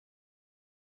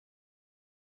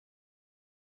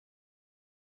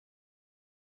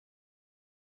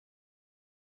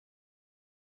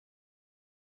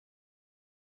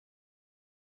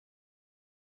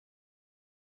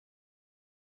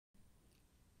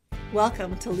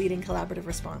Welcome to Leading Collaborative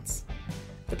Response.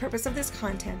 The purpose of this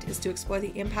content is to explore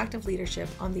the impact of leadership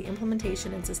on the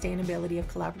implementation and sustainability of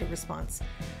collaborative response,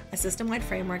 a system-wide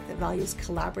framework that values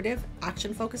collaborative,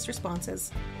 action-focused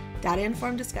responses,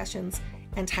 data-informed discussions,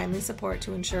 and timely support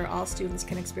to ensure all students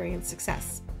can experience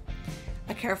success.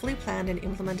 A carefully planned and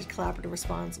implemented collaborative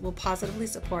response will positively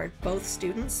support both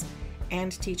students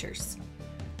and teachers.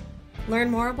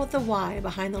 Learn more about the why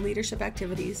behind the leadership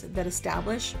activities that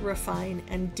establish, refine,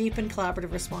 and deepen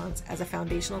collaborative response as a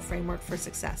foundational framework for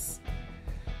success.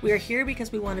 We are here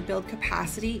because we want to build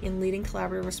capacity in leading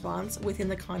collaborative response within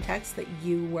the context that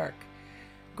you work.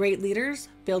 Great leaders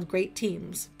build great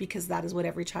teams because that is what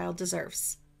every child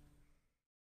deserves.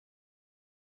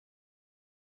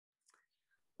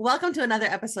 Welcome to another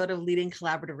episode of Leading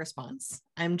Collaborative Response.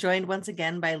 I'm joined once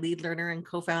again by lead learner and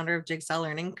co-founder of Jigsaw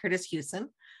Learning, Curtis Hewson.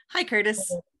 Hi,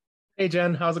 Curtis. Hey,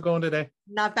 Jen. How's it going today?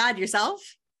 Not bad. Yourself?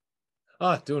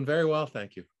 Doing very well.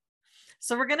 Thank you.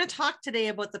 So we're going to talk today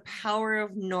about the power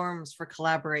of norms for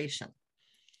collaboration.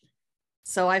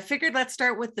 So I figured let's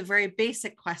start with the very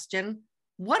basic question.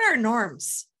 What are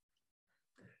norms?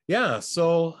 Yeah.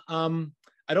 So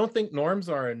I don't think norms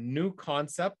are a new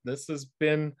concept. This has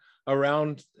been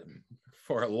around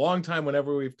for a long time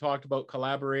whenever we've talked about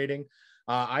collaborating.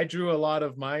 I drew a lot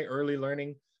of my early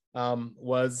learning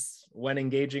was when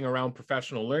engaging around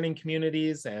professional learning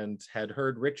communities, and had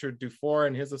heard Richard Dufour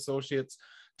and his associates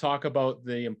talk about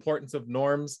the importance of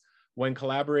norms when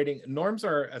collaborating. Norms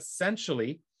are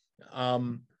essentially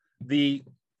the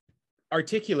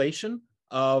articulation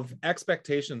of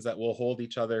expectations that we'll hold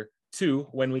each other to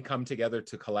when we come together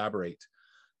to collaborate.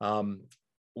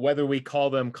 Whether we call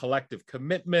them collective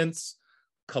commitments,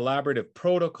 collaborative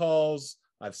protocols,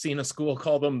 I've seen a school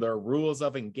call them their rules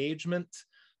of engagement.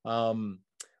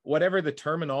 Whatever the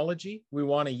terminology we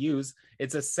want to use,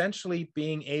 it's essentially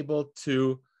being able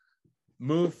to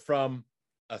move from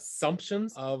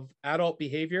assumptions of adult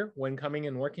behavior when coming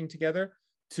and working together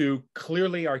to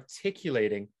clearly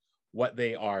articulating what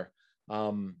they are.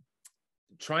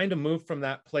 Trying to move from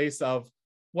that place of,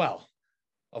 well,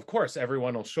 of course,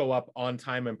 everyone will show up on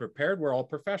time and prepared. We're all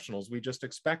professionals. We just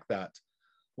expect that.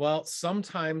 Well,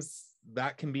 sometimes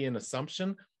that can be an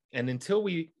assumption. And until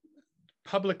we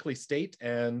publicly state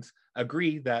and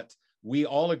agree that we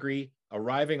all agree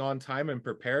arriving on time and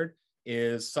prepared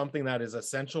is something that is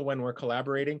essential when we're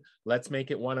collaborating, let's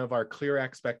make it one of our clear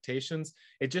expectations.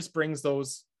 It just brings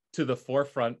those to the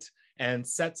forefront and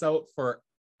sets out for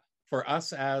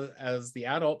us as the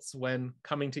adults when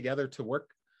coming together to work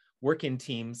in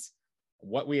teams,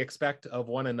 what we expect of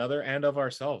one another and of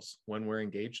ourselves when we're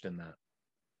engaged in that.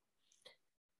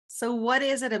 So what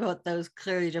is it about those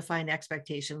clearly defined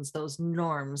expectations, those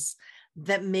norms,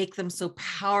 that make them so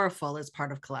powerful as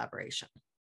part of collaboration?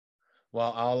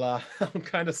 Well, I'll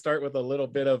kind of start with a little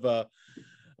bit of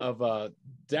a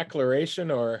declaration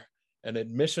or an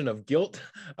admission of guilt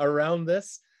around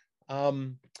this.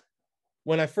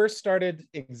 When I first started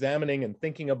examining and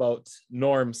thinking about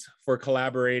norms for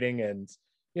collaborating, and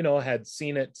had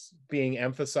seen it being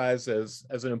emphasized as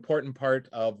an important part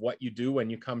of what you do when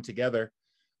you come together,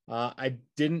 I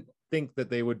didn't think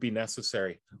that they would be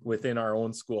necessary within our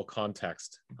own school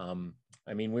context.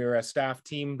 We were a staff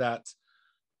team that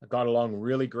got along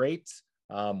really great,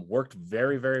 worked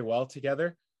very, very well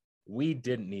together. We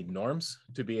didn't need norms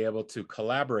to be able to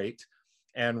collaborate,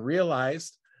 and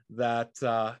realized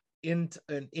that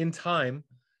in time,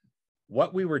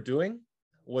 what we were doing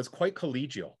was quite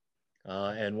collegial.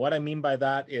 And what I mean by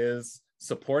that is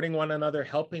supporting one another,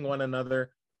 helping one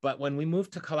another. But when we move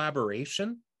to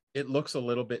collaboration, it looks a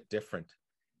little bit different.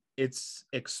 It's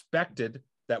expected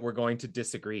that we're going to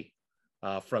disagree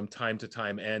from time to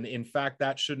time. And in fact,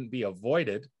 that shouldn't be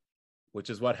avoided, which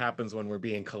is what happens when we're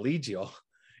being collegial.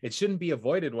 It shouldn't be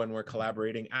avoided when we're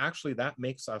collaborating. Actually, that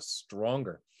makes us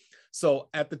stronger. So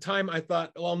at the time, I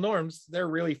thought, well, norms, they're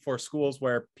really for schools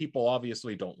where people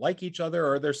obviously don't like each other,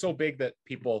 or they're so big that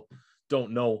people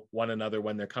don't know one another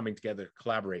when they're coming together to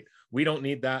collaborate. We don't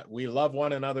need that. We love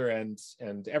one another, and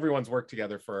everyone's worked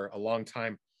together for a long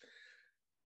time.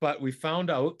 But we found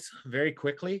out very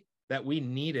quickly that we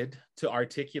needed to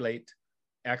articulate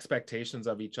expectations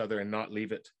of each other and not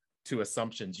leave it to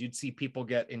assumptions. You'd see people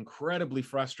get incredibly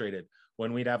frustrated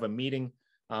when we'd have a meeting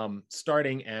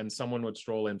starting and someone would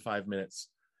stroll in 5 minutes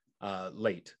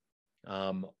late.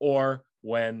 Or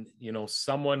when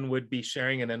someone would be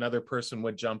sharing and another person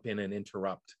would jump in and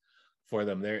interrupt for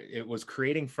them. It was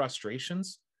creating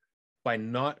frustrations by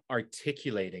not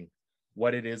articulating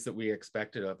what it is that we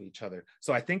expected of each other.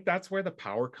 So I think that's where the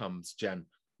power comes, Jen,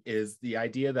 is the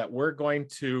idea that we're going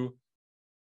to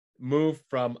move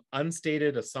from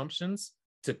unstated assumptions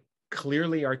to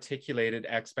clearly articulated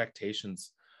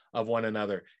expectations of one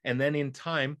another. And then in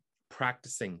time,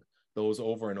 practicing those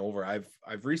over and over.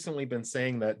 I've recently been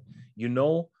saying that,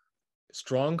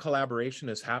 strong collaboration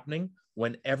is happening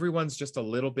when everyone's just a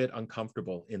little bit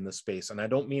uncomfortable in the space. And I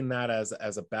don't mean that as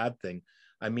a bad thing.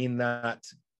 I mean that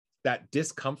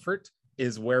discomfort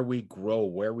is where we grow,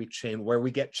 where we change, where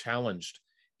we get challenged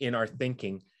in our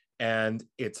thinking. And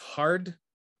it's hard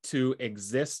to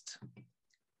exist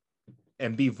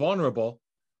and be vulnerable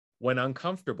when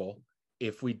uncomfortable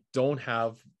if we don't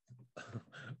have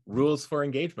rules for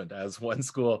engagement, as one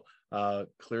school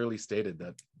clearly stated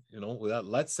that,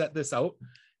 let's set this out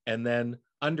and then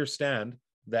understand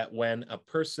that when a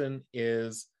person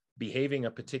is behaving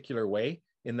a particular way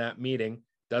in that meeting,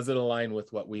 does it align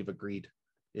with what we've agreed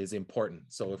is important.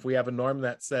 So if we have a norm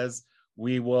that says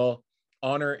we will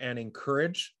honor and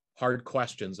encourage hard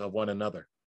questions of one another,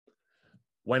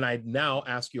 when I now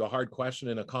ask you a hard question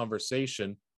in a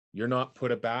conversation, you're not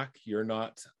put aback, you're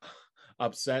not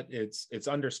upset. It's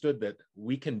understood that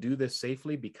we can do this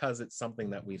safely because it's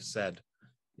something that we've said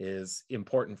is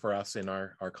important for us in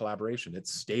our collaboration.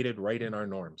 It's stated right in our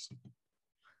norms.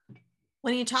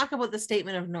 When you talk about the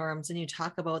statement of norms and you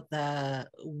talk about the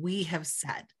we have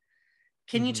said,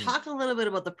 can you talk a little bit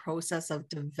about the process of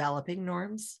developing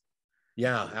norms?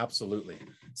 Yeah, absolutely.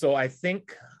 So I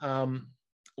think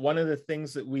one of the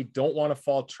things that we don't want to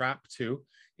fall trap to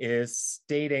is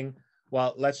stating,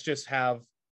 well, let's just have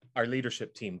our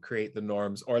leadership team create the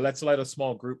norms, or let's let a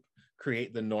small group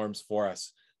create the norms for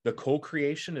us. The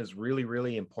co-creation is really,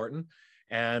 really important.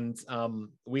 And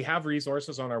we have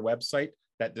resources on our website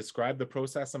that describe the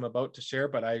process I'm about to share,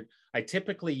 but I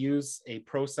typically use a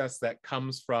process that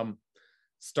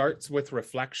starts with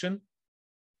reflection,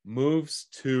 moves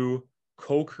to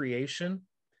co-creation,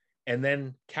 and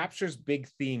then captures big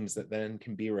themes that then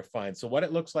can be refined. So what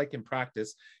it looks like in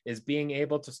practice is being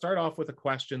able to start off with a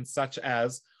question such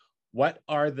as, what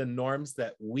are the norms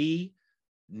that we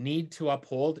need to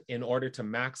uphold in order to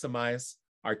maximize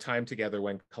our time together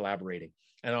when collaborating?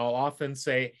 And I'll often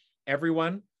say,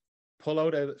 everyone, pull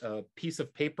out a piece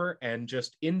of paper and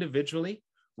just individually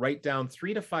write down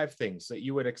 3 to 5 things that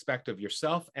you would expect of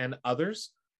yourself and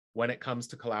others when it comes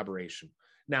to collaboration.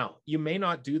 Now, you may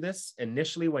not do this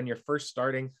initially when you're first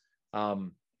starting,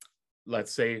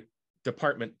 let's say,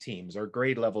 department teams or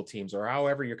grade level teams, or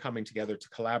however you're coming together to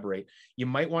collaborate. You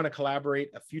might want to collaborate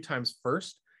a few times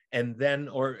first, and then,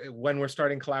 or when we're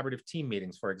starting collaborative team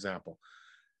meetings, for example,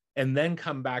 and then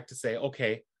come back to say,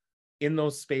 okay, in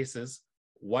those spaces,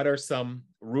 what are some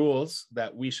rules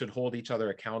that we should hold each other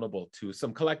accountable to,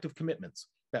 some collective commitments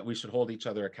that we should hold each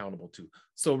other accountable to.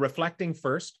 So reflecting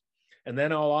first, and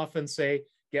then I'll often say,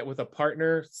 get with a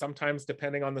partner. Sometimes,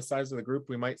 depending on the size of the group,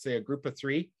 we might say a group of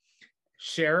 3,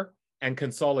 share and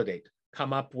consolidate,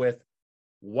 come up with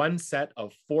one set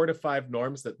of 4 to 5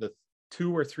 norms that the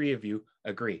 2 or 3 of you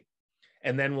agree.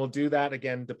 And then we'll do that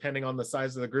again, depending on the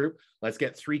size of the group. Let's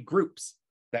get 3 groups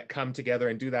that come together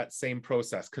and do that same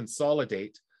process,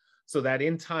 consolidate, so that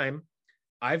in time,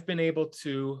 I've been able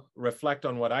to reflect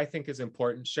on what I think is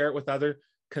important, share it with others,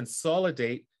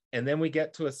 consolidate, and then we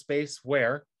get to a space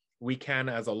where we can,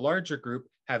 as a larger group,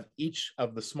 have each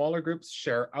of the smaller groups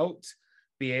share out,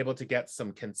 be able to get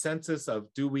some consensus of,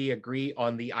 do we agree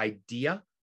on the idea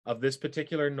of this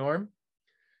particular norm?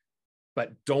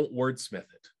 But don't wordsmith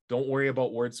it. Don't worry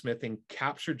about wordsmithing.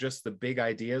 Capture just the big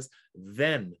ideas.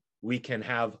 Then we can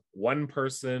have one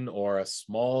person or a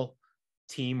small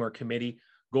team or committee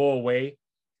go away,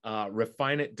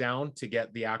 refine it down to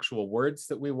get the actual words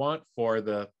that we want for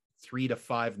the 3 to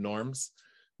 5 norms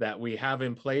that we have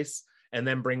in place, and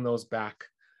then bring those back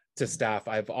to staff.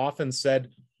 I've often said,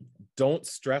 don't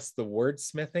stress the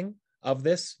wordsmithing of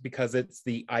this, because it's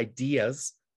the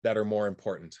ideas that are more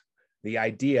important. The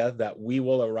idea that we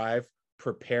will arrive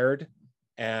prepared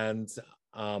and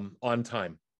on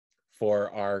time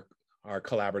for our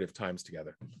collaborative times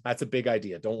together. That's a big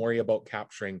idea. Don't worry about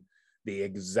capturing the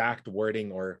exact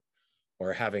wording or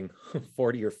having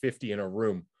 40 or 50 in a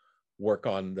room work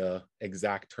on the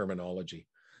exact terminology.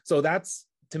 So that's,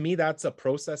 to me, that's a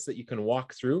process that you can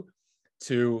walk through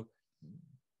to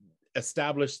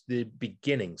establish the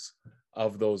beginnings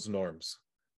of those norms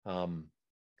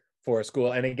for a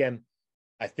school. And again,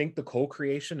 I think the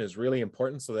co-creation is really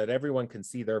important so that everyone can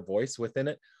see their voice within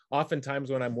it.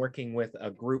 Oftentimes when I'm working with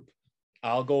a group,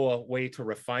 I'll go away to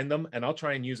refine them, and I'll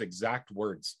try and use exact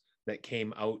words that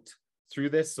came out through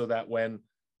this, so that when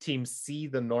teams see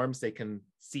the norms, they can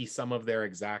see some of their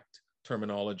exact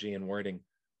terminology and wording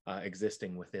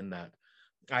existing within that.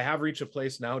 I have reached a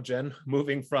place now, Jen,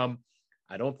 moving from,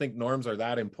 I don't think norms are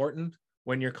that important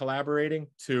when you're collaborating,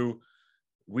 to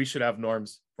we should have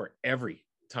norms for every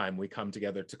time we come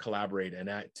together to collaborate. And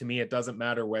to me, it doesn't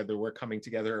matter whether we're coming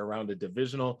together around a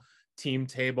divisional team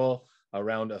table,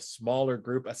 around a smaller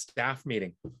group, a staff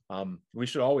meeting. We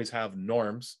should always have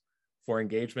norms for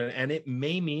engagement. And it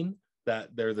may mean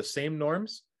that they're the same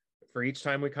norms for each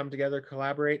time we come together,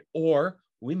 collaborate, or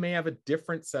we may have a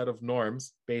different set of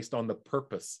norms based on the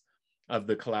purpose of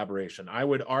the collaboration. I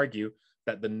would argue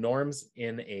that the norms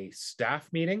in a staff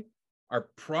meeting are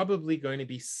probably going to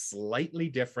be slightly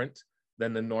different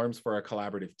than the norms for a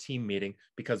collaborative team meeting,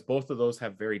 because both of those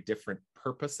have very different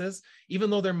purposes. Even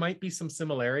though there might be some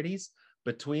similarities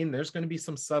between, there's going to be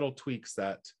some subtle tweaks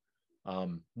that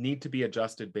need to be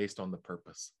adjusted based on the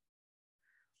purpose.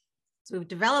 So we've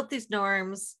developed these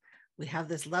norms. We have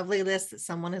this lovely list that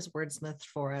someone has wordsmithed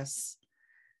for us.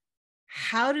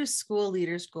 How do school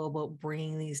leaders go about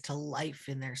bringing these to life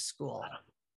in their school?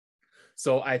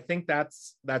 So I think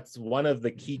that's one of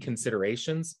the key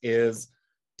considerations. Is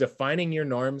defining your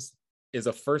norms is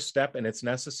a first step and it's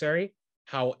necessary.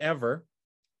 However,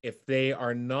 if they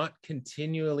are not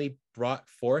continually brought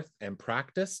forth and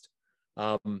practiced,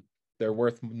 they're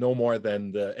worth no more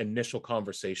than the initial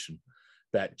conversation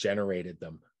that generated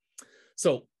them.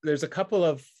 So there's a couple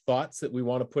of thoughts that we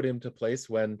want to put into place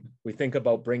when we think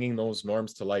about bringing those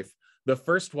norms to life. The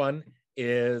first one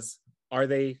is, are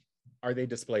they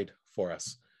displayed for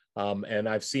us? And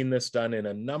I've seen this done in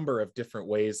a number of different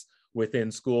ways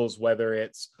within schools, whether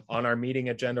it's on our meeting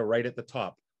agenda right at the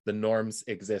top, the norms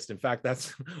exist. In fact,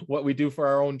 that's what we do for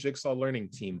our own Jigsaw Learning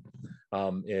team,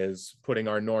 is putting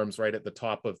our norms right at the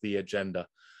top of the agenda.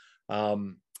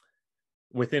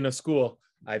 Within a school,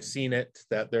 I've seen it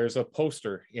that there's a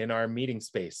poster in our meeting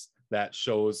space that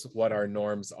shows what our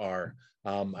norms are.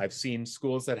 I've seen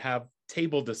schools that have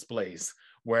table displays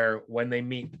where when they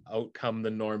meet, out come the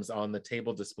norms on the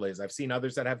table displays. I've seen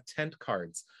others that have tent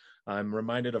cards. I'm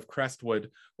reminded of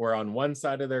Crestwood, where on one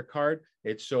side of their card,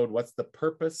 it showed what's the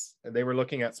purpose. They were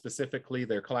looking at specifically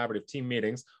their collaborative team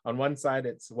meetings. On one side,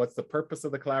 it's what's the purpose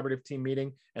of the collaborative team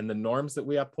meeting and the norms that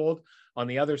we uphold. On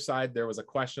the other side, there was a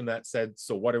question that said,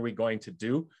 so what are we going to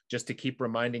do? Just to keep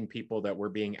reminding people that we're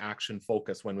being action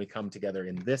focused when we come together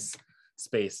in this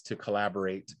space to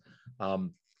collaborate.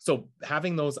 So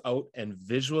having those out and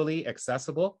visually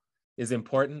accessible is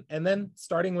important. And then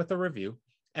starting with a review.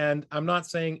 And I'm not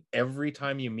saying every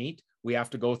time you meet, we have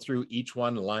to go through each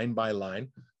one line by line,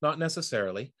 not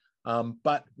necessarily,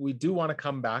 but we do want to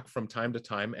come back from time to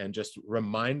time and just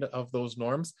remind of those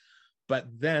norms. But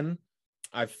then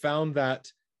I've found that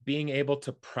being able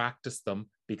to practice them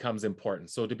becomes important.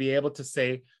 So to be able to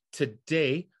say,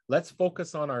 today, let's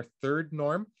focus on our third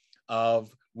norm of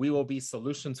we will be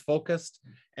solutions focused.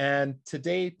 And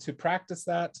today, to practice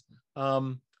that,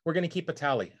 we're going to keep a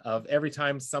tally of every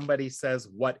time somebody says,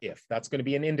 what if? That's going to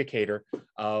be an indicator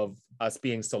of us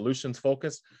being solutions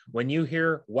focused. When you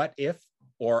hear what if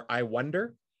or I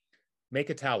wonder,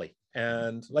 make a tally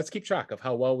and let's keep track of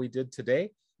how well we did today.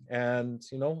 And,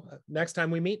 next time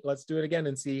we meet, let's do it again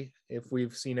and see if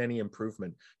we've seen any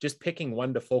improvement. Just picking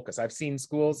one to focus. I've seen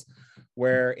schools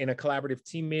where in a collaborative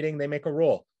team meeting, they make a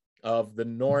role of the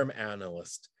norm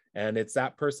analyst. And it's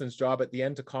that person's job at the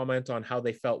end to comment on how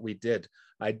they felt we did.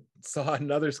 I saw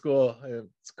another school,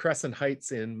 it's Crescent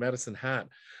Heights in Medicine Hat,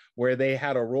 where they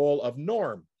had a role of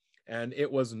Norm. And it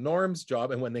was Norm's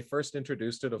job. And when they first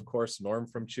introduced it, of course, Norm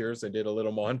from Cheers, they did a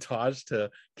little montage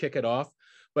to kick it off.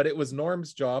 But it was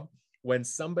Norm's job when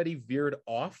somebody veered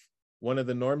off one of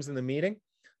the norms in the meeting,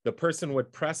 the person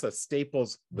would press a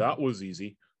Staples, that was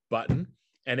easy, button.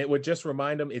 And it would just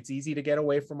remind them it's easy to get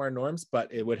away from our norms,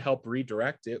 but it would help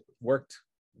redirect. It worked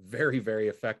very, very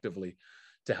effectively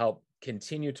to help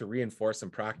continue to reinforce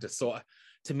and practice. So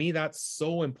to me, that's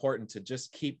so important to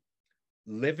just keep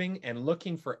living and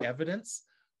looking for evidence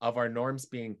of our norms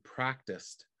being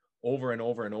practiced over and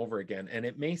over and over again. And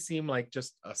it may seem like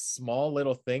just a small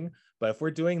little thing, but if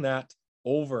we're doing that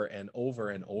over and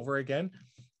over and over again,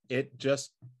 it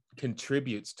just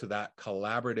contributes to that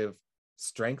collaborative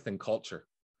strength and culture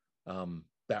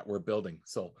that we're building.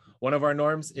 So one of our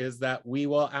norms is that we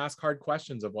will ask hard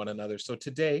questions of one another. So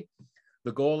today,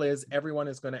 the goal is everyone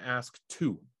is going to ask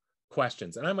 2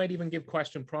 questions. And I might even give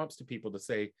question prompts to people to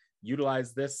say,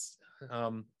 utilize this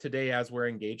today as we're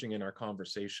engaging in our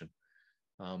conversation.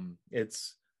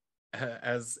 It's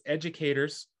as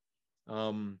educators,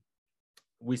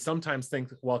 we sometimes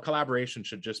think, well, collaboration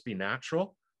should just be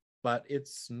natural, but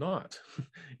it's not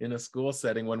in a school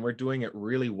setting when we're doing it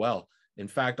really well. In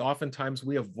fact, oftentimes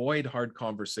we avoid hard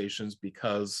conversations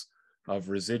because of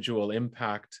residual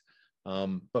impact,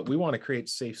 but we want to create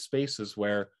safe spaces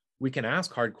where we can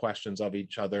ask hard questions of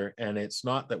each other, and it's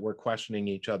not that we're questioning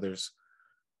each other's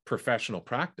professional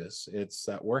practice. It's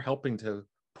that we're helping to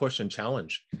push and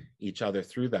challenge each other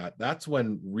through that. That's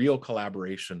when real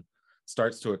collaboration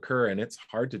starts to occur, and it's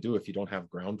hard to do if you don't have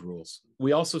ground rules.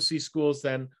 We also see schools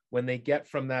then, when they get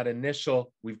from that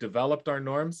initial, we've developed our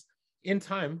norms, in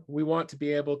time, we want to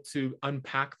be able to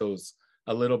unpack those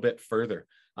a little bit further.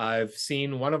 I've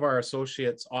seen one of our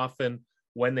associates often,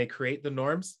 when they create the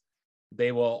norms,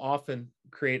 they will often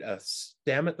create a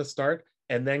stem at the start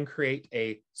and then create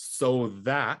a so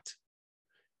that,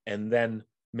 and then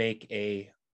make a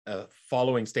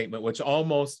following statement, which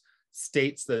almost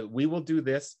states that we will do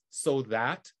this so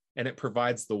that, and it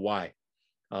provides the why.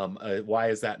 Why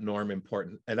is that norm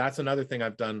important? And that's another thing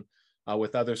I've done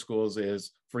with other schools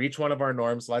is, for each one of our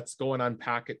norms, let's go and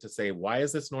unpack it to say, why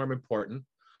is this norm important?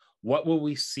 What will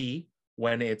we see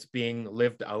when it's being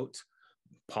lived out?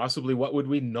 Possibly what would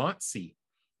we not see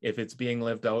if it's being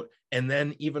lived out? And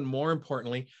then even more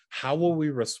importantly, how will we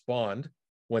respond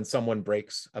when someone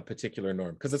breaks a particular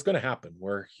norm? Because it's going to happen.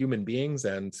 We're human beings,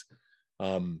 and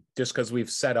just because we've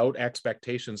set out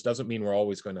expectations doesn't mean we're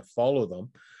always going to follow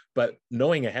them. But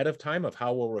knowing ahead of time of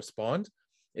how we'll respond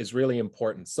is really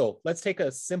important. So let's take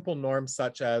a simple norm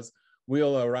such as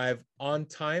we'll arrive on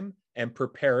time and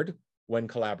prepared when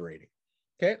collaborating.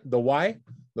 Okay, the why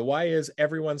is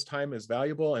everyone's time is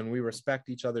valuable and we respect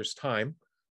each other's time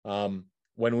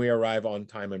when we arrive on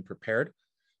time and prepared.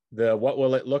 The what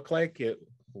will it look like? It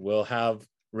will have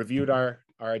reviewed our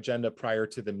agenda prior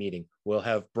to the meeting. We'll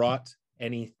have brought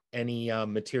any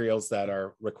materials that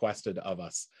are requested of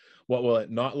us. What will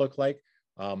it not look like?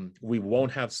 We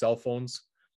won't have cell phones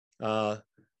that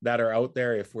are out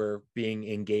there if we're being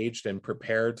engaged and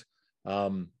prepared.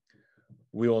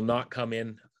 We will not come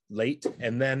in late.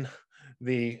 And then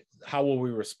how will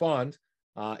we respond?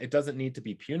 It doesn't need to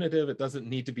be punitive. It doesn't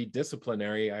need to be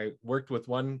disciplinary. I worked with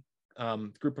one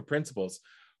group of principals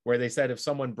where they said, if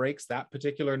someone breaks that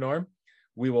particular norm,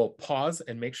 we will pause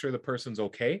and make sure the person's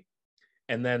okay.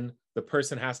 And then the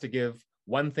person has to give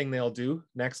one thing they'll do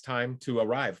next time to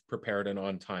arrive prepared and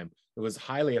on time. It was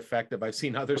highly effective. I've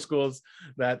seen other schools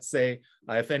that say,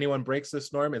 if anyone breaks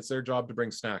this norm, it's their job to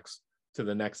bring snacks to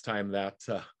the next time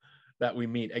that we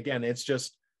meet. Again, it's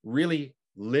just really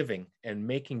living and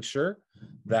making sure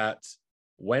that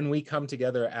when we come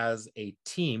together as a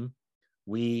team,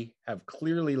 we have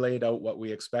clearly laid out what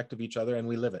we expect of each other and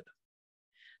we live it.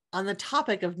 On the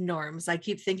topic of norms, I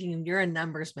keep thinking you're a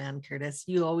numbers man, Curtis.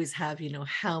 You always have,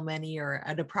 how many or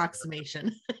an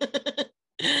approximation.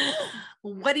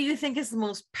 What do you think is the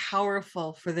most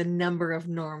powerful for the number of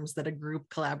norms that a group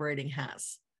collaborating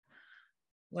has?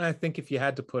 Well, I think if you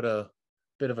had to put a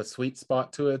bit of a sweet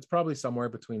spot to it, it's probably somewhere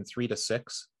between 3 to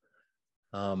 6.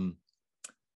 I've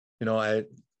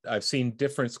seen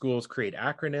different schools create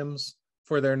acronyms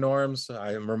for their norms.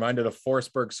 I am reminded of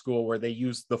Forceburg School where they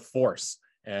use the force,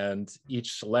 and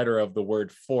each letter of the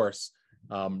word force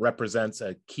represents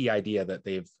a key idea that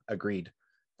they've agreed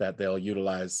that they'll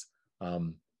utilize.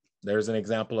 There's an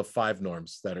example of 5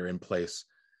 norms that are in place.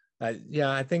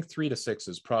 I think 3 to 6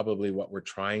 is probably what we're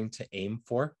trying to aim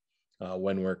for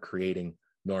when we're creating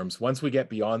norms. Once we get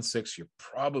beyond 6, you're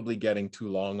probably getting too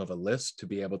long of a list to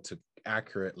be able to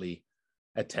accurately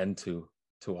attend to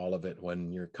all of it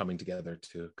when you're coming together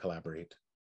to collaborate.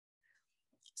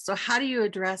 So how do you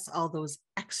address all those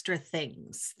extra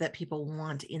things that people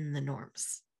want in the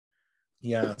norms?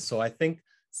 Yeah, so I think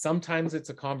sometimes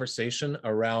it's a conversation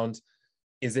around,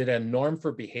 is it a norm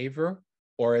for behavior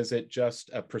or is it just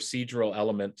a procedural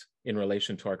element in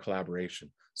relation to our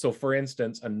collaboration? So for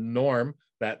instance, a norm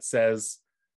that says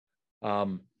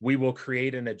we will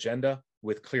create an agenda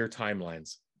with clear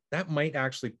timelines. That might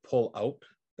actually pull out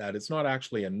that it's not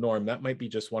actually a norm. That might be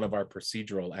just one of our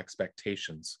procedural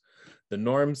expectations. The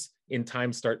norms in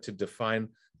time start to define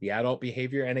the adult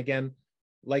behavior. And again,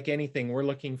 like anything, we're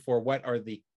looking for what are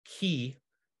the key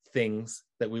things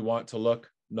that we want to look,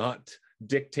 not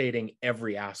dictating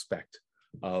every aspect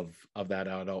of that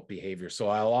adult behavior. So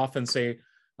I'll often say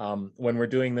when we're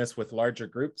doing this with larger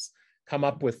groups, come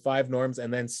up with 5 norms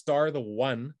and then star the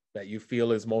one that you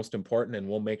feel is most important, and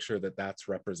we'll make sure that that's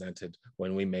represented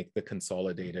when we make the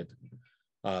consolidated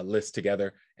list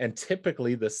together. And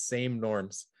typically the same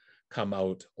norms come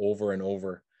out over and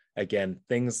over again.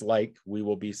 Things like we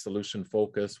will be solution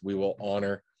focused, we will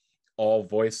honor all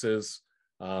voices,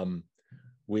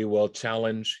 we will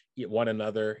challenge one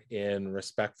another in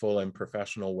respectful and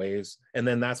professional ways. And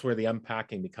then that's where the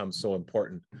unpacking becomes so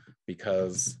important,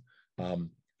 because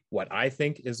what I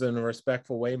think is in a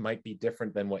respectful way might be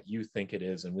different than what you think it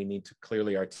is. And we need to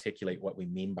clearly articulate what we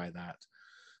mean by that.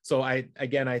 So I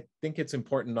think it's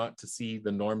important not to see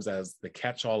the norms as the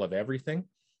catch-all of everything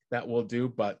that we'll do,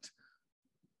 but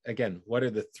again, what are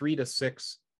the 3 to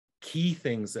 6 key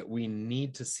things that we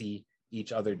need to see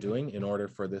each other doing in order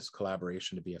for this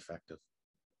collaboration to be effective?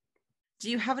 Do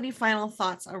you have any final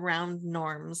thoughts around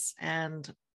norms and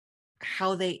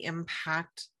how they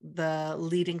impact the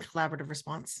leading collaborative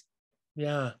response?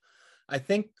 Yeah, I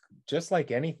think just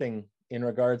like anything in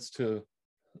regards to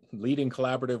leading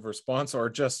collaborative response or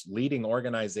just leading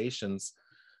organizations,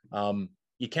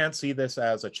 you can't see this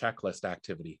as a checklist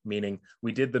activity, meaning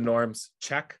we did the norms,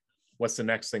 check, what's the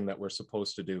next thing that we're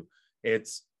supposed to do?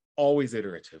 It's always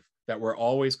iterative, that we're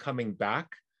always coming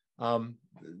back.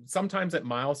 Sometimes at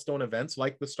milestone events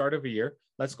like the start of a year,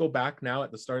 let's go back now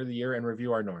at the start of the year and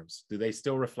review our norms. Do they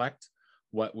still reflect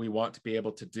what we want to be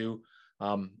able to do?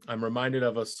 I'm reminded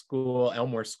of a school,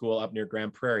 Elmore School up near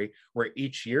Grand Prairie, where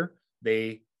each year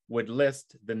they would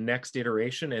list the next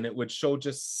iteration and it would show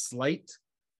just slight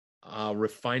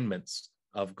refinements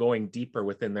of going deeper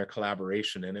within their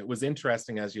collaboration. And it was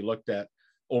interesting as you looked at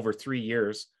over 3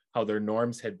 years, how their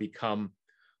norms had become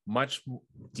much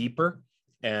deeper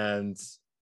and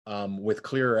with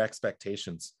clearer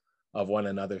expectations of one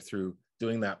another through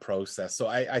doing that process. So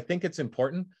I think it's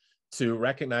important to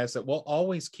recognize that we'll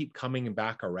always keep coming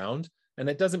back around. And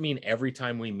it doesn't mean every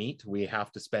time we meet, we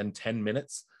have to spend 10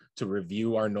 minutes to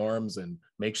review our norms and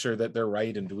make sure that they're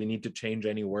right. And do we need to change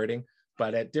any wording?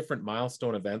 But at different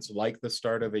milestone events, like the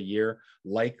start of a year,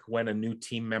 like when a new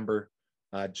team member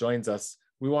joins us,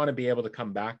 we want to be able to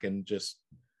come back and just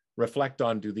reflect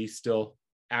on, do these still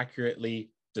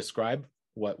accurately describe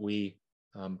what we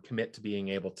commit to being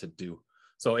able to do?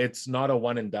 So it's not a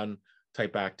one and done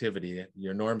type activity.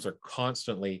 Your norms are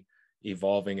constantly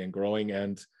evolving and growing.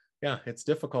 And yeah, it's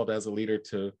difficult as a leader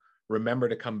to remember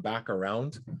to come back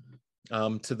around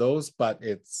to those, but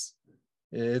it's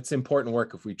important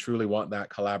work if we truly want that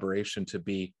collaboration to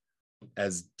be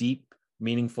as deep,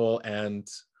 meaningful, and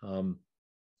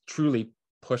truly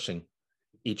pushing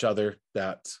each other,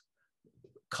 that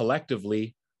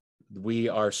collectively we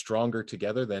are stronger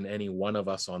together than any one of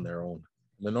us on their own.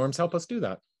 The norms help us do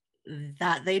that.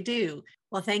 That they do.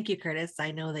 Well, thank you, Curtis.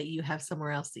 I know that you have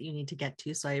somewhere else that you need to get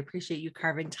to, so I appreciate you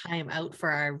carving time out for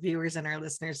our viewers and our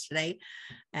listeners today.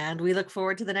 And we look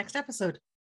forward to the next episode.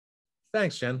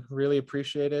 Thanks, Jen. Really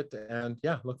appreciate it. And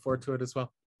yeah, look forward to it as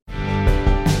well.